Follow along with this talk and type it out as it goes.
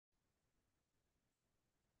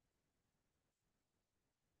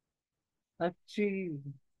Achieve.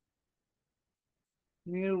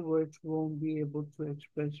 Mere words won't be able to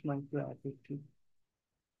express my gratitude.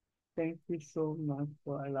 Thank you so much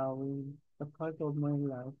for allowing a part of my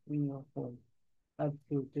life in your home at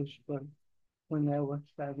Petersburg when I was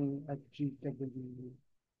studying at GW.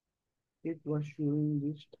 It was during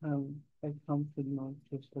this time I come to know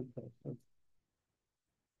Chester better.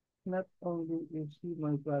 Not only is he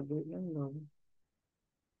my brother-in-law,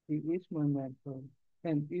 he is my mentor,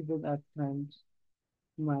 and even at times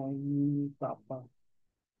my mini papa.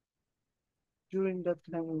 During that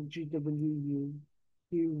time in GWU,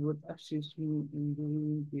 he would assist me in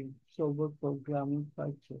doing the software programming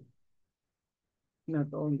project. Not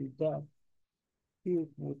only that, he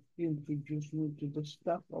would introduce me to the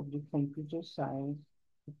staff of the computer science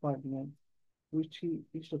department, which he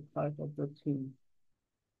is a part of the team.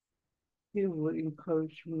 He would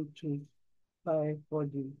encourage me to apply for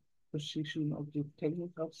the position of the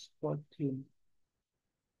technical support team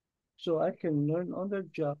so I can learn on the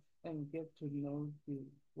job and get to know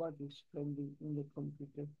what is trending in the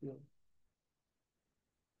computer field.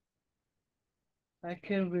 I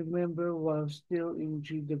can remember while still in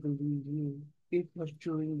GWU, it was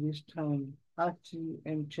during this time Archie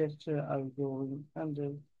and Chester are going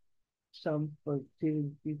under some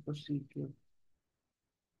fertility procedure.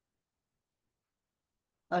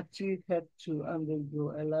 Archie had to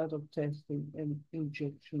undergo a lot of testing and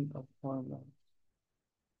injection of hormones.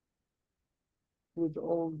 With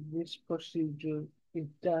all this procedure, it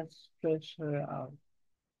does stress her out.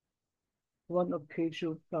 One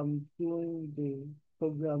occasion from doing the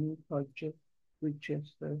programming project with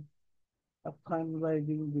Chester, upon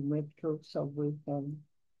riding the metro subway home,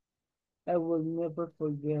 I will never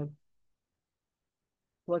forget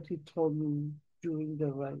what he told me during the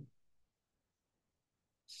ride.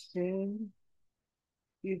 Saying,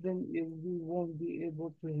 even if we won't be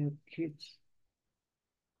able to have kids,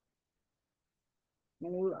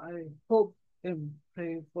 all I hope and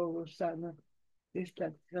pray for Rosanna is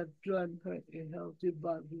that God grant her a healthy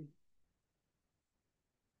body.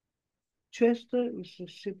 Chester is a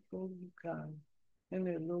simple guy and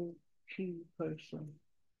a low-key person.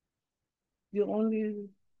 The only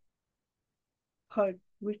part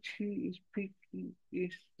which he is picky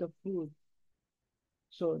is the food.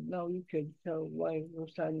 So now you can tell why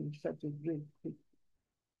Rosanna is such a great cook.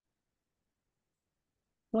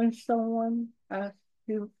 When someone asks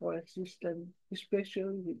him for assistance,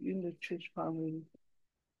 especially within the church family,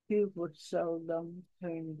 he would seldom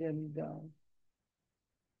turn them down.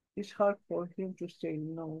 It's hard for him to say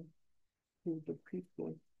no to the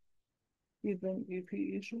people, even if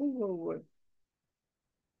he is overworked.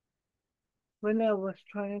 When I was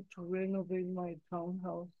trying to renovate my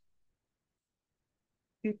townhouse,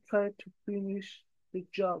 he tried to finish the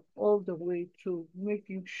job all the way through,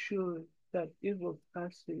 making sure that it will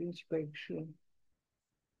pass the inspection.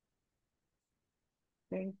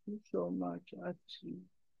 Thank you so much, Archie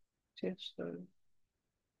Chester,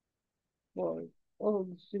 for all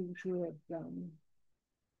the things you have done.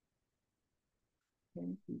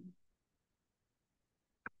 Thank you.